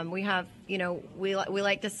that. We have, we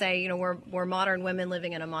like to say, we're modern women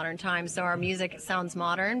living in a modern time, so our music sounds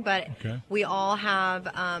modern, but we all have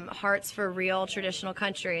hearts for real traditional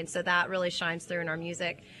country, and so that really shines through in our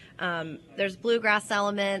music. There's bluegrass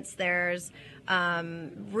elements. There's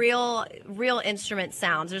real instrument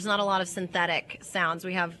sounds. There's not a lot of synthetic sounds.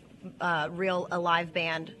 We have a live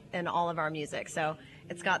band in all of our music, so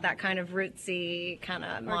it's got that kind of rootsy, kind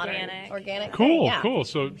of modern, organic. Cool, thing, yeah. cool.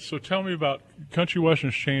 So tell me about country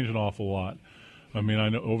western's changed an awful lot. I mean, I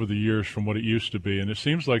know over the years from what it used to be, and it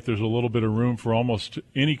seems like there's a little bit of room for almost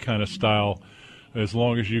any kind of style as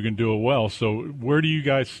long as you can do it well. So where do you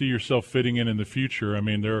guys see yourself fitting in the future? I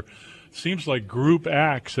mean, there seems like group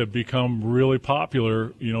acts have become really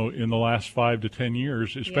popular, in the last 5 to 10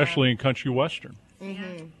 years, especially in country western.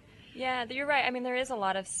 Mm-hmm. Yeah, you're right. I mean, there is a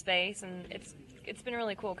lot of space, and it's been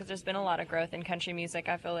really cool because there's been a lot of growth in country music.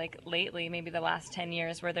 I feel like lately, maybe the last 10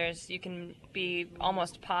 years, where you can be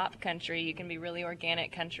almost pop country, you can be really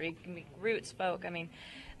organic country, you can be roots folk. I mean,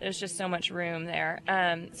 there's just so much room there.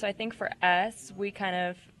 So I think for us, we kind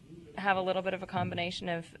of have a little bit of a combination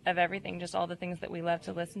of everything, just all the things that we love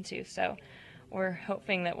to listen to. So we're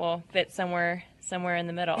hoping that we'll fit somewhere in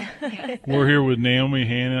the middle. We're here with Naomi,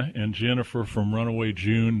 Hannah, and Jennifer from Runaway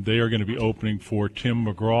June. They are going to be opening for Tim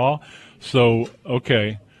McGraw. So,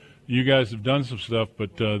 okay, you guys have done some stuff,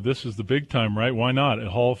 but this is the big time, right? Why not? At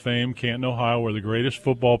Hall of Fame, Canton, Ohio, where the greatest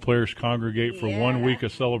football players congregate for 1 week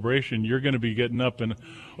of celebration. You're going to be getting up and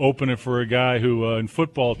opening for a guy who, in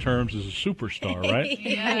football terms, is a superstar, right?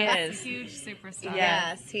 He is. A huge superstar.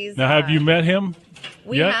 Yes, he's. Now, have you met him?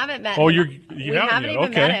 We yet? haven't met him. We yet. haven't even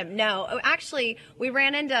Okay. met him. No, actually, we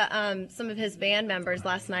ran into some of his band members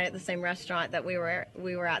last night at the same restaurant that we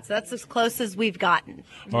were at. So that's as close as we've gotten.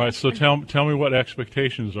 All right. So tell me what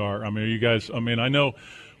expectations are. I mean, are you guys? I mean, I know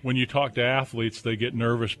when you talk to athletes, they get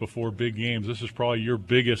nervous before big games. This is probably your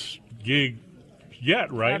biggest gig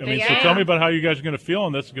yet, right? I mean, so tell me about how you guys are going to feel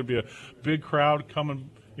on this. It's going to be a big crowd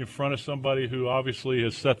coming in front of somebody who obviously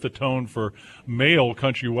has set the tone for male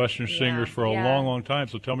country western singers for a long, long time.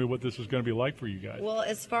 So tell me what this is going to be like for you guys. Well,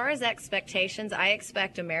 as far as expectations, I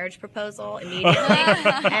expect a marriage proposal immediately,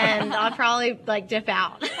 and I'll probably dip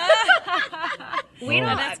out.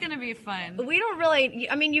 That's going to be fun. We don't really,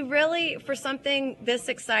 I mean, you really, for something this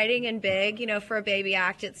exciting and big, you know, for a baby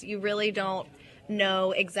act, you really don't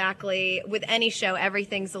know exactly, with any show,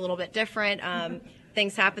 everything's a little bit different.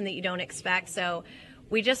 Things happen that you don't expect. So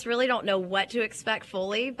we just really don't know what to expect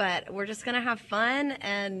fully, but we're just going to have fun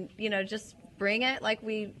and, you know, just bring it like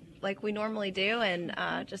we normally do, and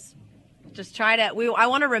just try to. I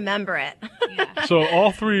want to remember it. Yeah. So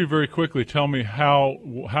all three, very quickly, tell me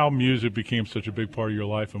how music became such a big part of your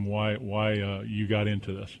life and why you got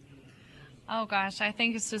into this. Oh gosh, I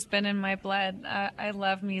think it's just been in my blood. I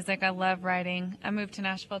love music. I love writing. I moved to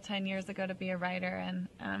Nashville 10 years ago to be a writer,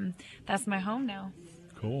 and that's my home now.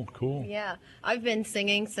 Cool. Yeah, I've been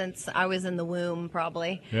singing since I was in the womb,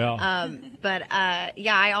 probably. Yeah. But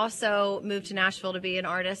I also moved to Nashville to be an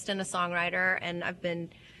artist and a songwriter, and I've been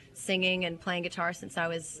singing and playing guitar since I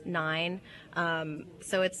was 9.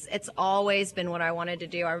 So it's always been what I wanted to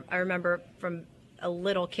do. I remember from a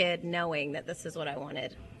little kid knowing that this is what I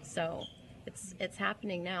wanted. So it's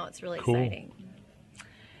happening now. It's really exciting.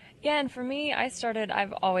 Yeah, and for me,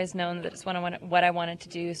 I've always known that it's what I wanted to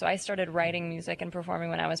do. So I started writing music and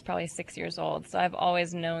performing when I was probably 6 years old. So I've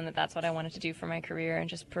always known that that's what I wanted to do for my career, and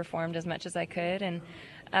just performed as much as I could. And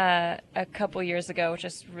a couple years ago,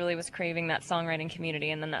 just really was craving that songwriting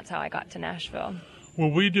community, and then that's how I got to Nashville. Well,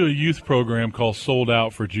 we do a youth program called Sold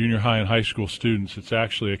Out for junior high and high school students. It's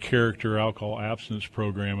actually a character alcohol abstinence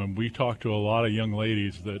program, and we talk to a lot of young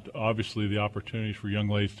ladies that obviously the opportunities for young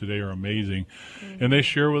ladies today are amazing. Mm-hmm. And they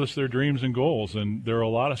share with us their dreams and goals. And there are a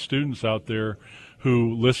lot of students out there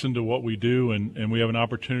who listen to what we do, and we have an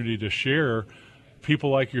opportunity to share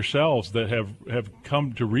people like yourselves that have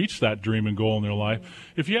come to reach that dream and goal in their life.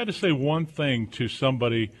 If you had to say one thing to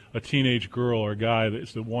somebody, a teenage girl or a guy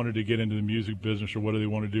that wanted to get into the music business, or what do they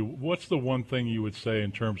want to do, what's the one thing you would say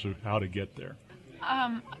in terms of how to get there?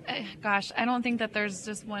 Gosh, I don't think that there's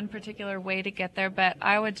just one particular way to get there, but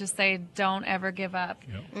I would just say don't ever give up.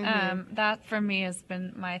 Yep. Mm-hmm. That for me has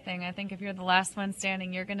been my thing. I think if you're the last one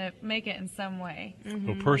standing, you're going to make it in some way.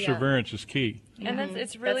 Mm-hmm. So perseverance is key. And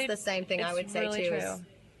that's really the same thing I would say really too.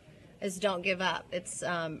 Is don't give up. It's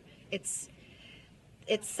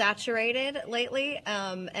saturated lately,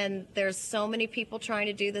 and there's so many people trying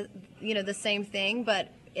to do the same thing.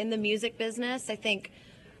 But in the music business, I think.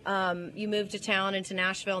 You move to town into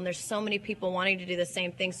Nashville, and there's so many people wanting to do the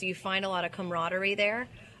same thing, so you find a lot of camaraderie there.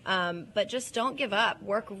 But just don't give up.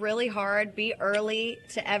 Work really hard. Be early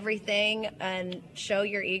to everything, and show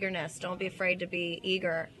your eagerness. Don't be afraid to be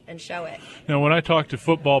eager and show it. Now, when I talk to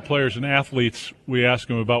football players and athletes, we ask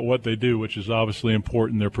them about what they do, which is obviously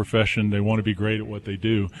important in their profession. They want to be great at what they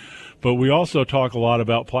do. But we also talk a lot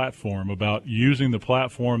about platform, about using the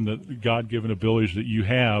platform, that God-given abilities that you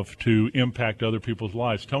have to impact other people's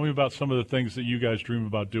lives. Tell me about some of the things that you guys dream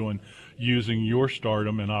about doing, using your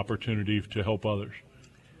stardom and opportunity to help others.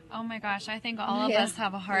 Oh my gosh, I think all of us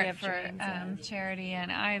have a heart for charity,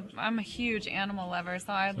 and I'm a huge animal lover,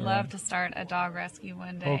 so I'd love to start a dog rescue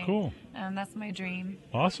one day. Oh, cool. That's my dream.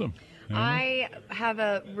 Awesome. I have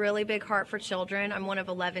a really big heart for children. I'm one of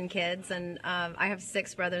 11 kids, and I have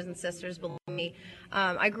 6 brothers and sisters below me.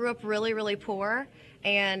 I grew up really, really poor,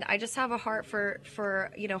 and I just have a heart for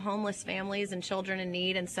homeless families and children in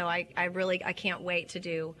need, and so I can't wait to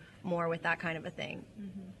do more with that kind of a thing.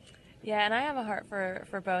 Mm-hmm. Yeah, and I have a heart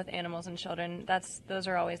for both animals and children. Those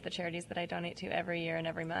are always the charities that I donate to every year and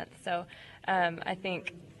every month. So I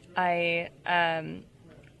think helping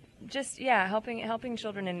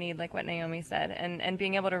children in need, like what Naomi said, and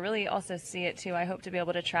being able to really also see it too. I hope to be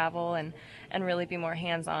able to travel and really be more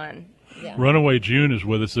hands-on. Yeah. Runaway June is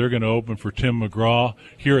with us. They're going to open for Tim McGraw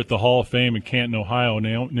here at the Hall of Fame in Canton, Ohio.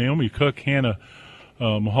 Naomi Cook, Hannah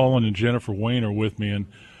Mulholland, and Jennifer Wayne are with me. And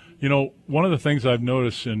you know, one of the things I've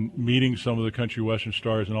noticed in meeting some of the country western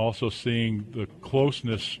stars and also seeing the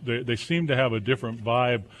closeness, they seem to have a different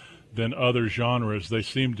vibe than other genres. They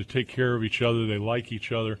seem to take care of each other, they like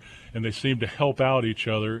each other, and they seem to help out each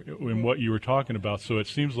other in what you were talking about. So it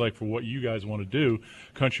seems like for what you guys want to do,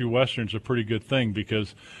 country western's a pretty good thing,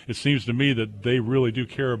 because it seems to me that they really do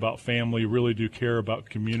care about family, really do care about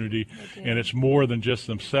community, and it's more than just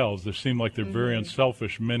themselves. They seem like they're very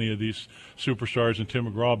unselfish, many of these superstars, and Tim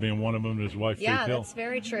McGraw being one of them, and his wife Faith Hill. Yeah, that's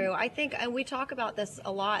very true. I think, and we talk about this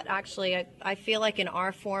a lot, actually. I feel like in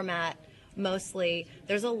our format, mostly,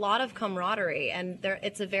 there's a lot of camaraderie, and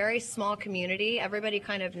it's a very small community. Everybody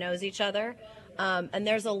kind of knows each other, and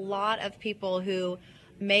there's a lot of people who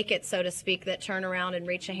make it, so to speak, that turn around and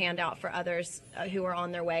reach a hand out for others who are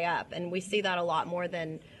on their way up, and we see that a lot more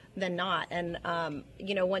than not. And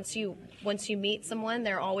once you meet someone,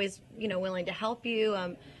 they're always willing to help you.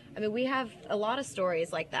 I mean, we have a lot of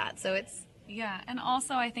stories like that, so Yeah, and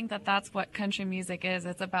also I think that that's what country music is.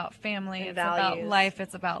 It's about family, And it's values. about life,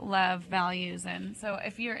 it's about love, values. And so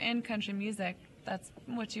if you're in country music, that's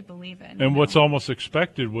what you believe in. And what's almost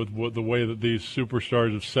expected with the way that these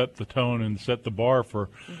superstars have set the tone and set the bar for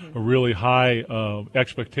a really high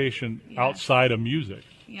expectation outside of music.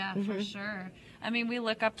 Yeah, for sure. I mean, we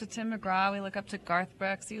look up to Tim McGraw, we look up to Garth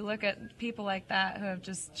Brooks. You look at people like that who have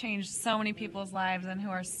just changed so many people's lives and who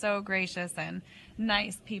are so gracious and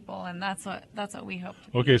nice people, and that's what we hope to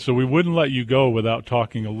be. Okay, so we wouldn't let you go without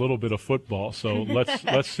talking a little bit of football. So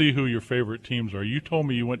let's see who your favorite teams are. You told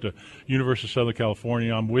me you went to University of Southern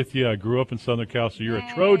California. I'm with you. I grew up in Southern Cal, so you're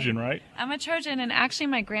a Trojan, right? I'm a Trojan, and actually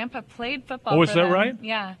my grandpa played football. Oh, is for that them. right?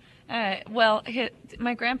 Yeah.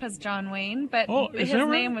 My grandpa's John Wayne, but his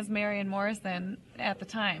name was Marion Morrison at the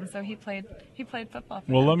time, so he played football for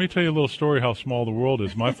them. Let me tell you a little story how small the world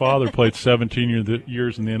is. My father played 17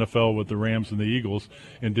 years in the NFL with the Rams and the Eagles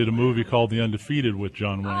and did a movie called The Undefeated with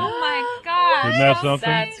John Wayne. Oh, my gosh. Isn't that something?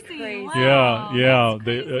 That's crazy. Yeah, yeah.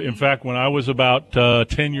 In fact, when I was about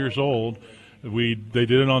 10 years old, they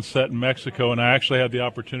did it on set in Mexico, and I actually had the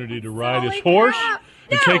opportunity to ride his horse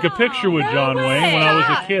and take a picture with John Wayne when I was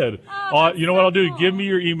a kid. You know what I'll do? Give me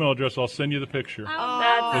your email address. I'll send you the picture.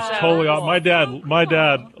 That's It's so totally cool. my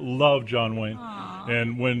dad loved John Wayne.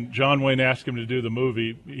 And when John Wayne asked him to do the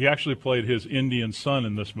movie, he actually played his Indian son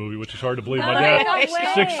in this movie, which is hard to believe. My dad's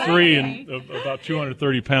 6'3" and about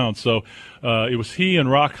 230 pounds. So it was he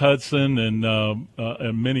and Rock Hudson and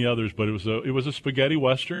many others, but it was a spaghetti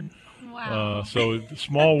western. Wow. So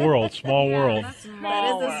small world. That is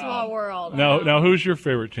a small world. Now, who's your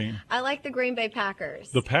favorite team? I like the Green Bay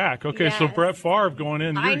Packers. The Pack. Okay, so Yes. Brett Favre going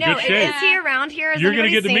in. You're I know. in good shape. Is he around here? Has You're going to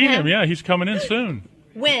anybody get to seen meet him. Yeah, he's coming in soon.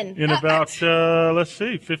 When? In about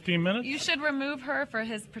 15 minutes. You should remove her for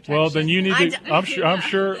his protection. Well, then you need to. I'm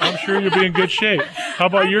sure you'll be in good shape. How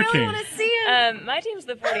about your I team? really want to see him. My team's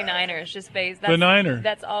the 49ers, just based. The Niner.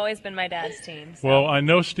 That's always been my dad's team. So. Well, I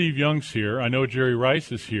know Steve Young's here. I know Jerry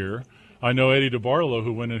Rice is here. I know Eddie DeBartolo,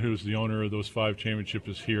 who's the owner of those 5 championships,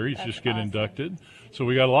 is here. He's just getting inducted. So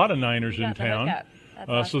we got a lot of Niners in town.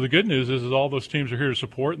 So the good news is all those teams are here to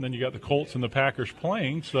support, and then you got the Colts and the Packers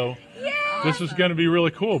playing. So this is going to be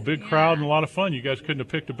really cool. Big crowd and a lot of fun. You guys couldn't have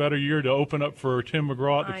picked a better year to open up for Tim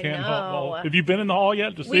McGraw at the Canton Hall. Have you been in the hall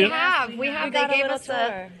yet to see it? We have.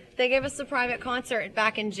 They gave us a private concert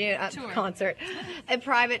back in June. A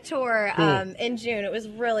private tour in June. It was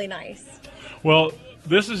really nice. Well,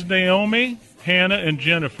 this is Naomi, Hannah, and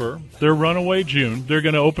Jennifer. They're Runaway June. They're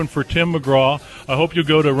going to open for Tim McGraw. I hope you'll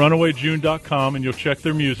go to runawayjune.com and you'll check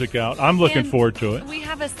their music out. I'm looking forward to it. We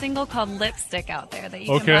have a single called Lipstick out there that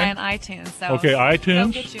you can buy on iTunes. So iTunes.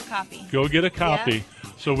 Go get your copy. Go get a copy.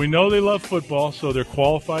 Yeah. So we know they love football, so they're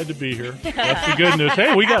qualified to be here. That's the good news.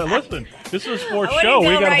 Hey, we got to listen. This is a sports show.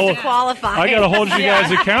 We got to qualify. I got to hold you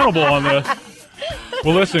guys accountable on this.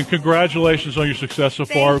 Well, listen, congratulations on your success so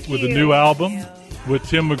far with the new album. With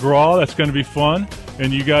Tim McGraw. That's going to be fun.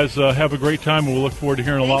 And you guys have a great time, and we'll look forward to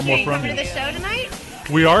hearing a lot more from you. Coming to the show tonight?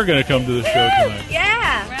 We are going to come to the show tonight.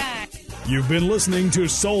 Yeah. You've been listening to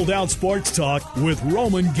Sold Out Sports Talk with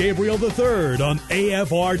Roman Gabriel III on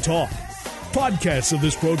AFR Talk. Podcasts of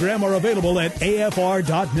this program are available at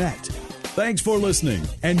afr.net. Thanks for listening,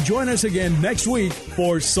 and join us again next week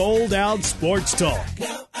for Sold Out Sports Talk.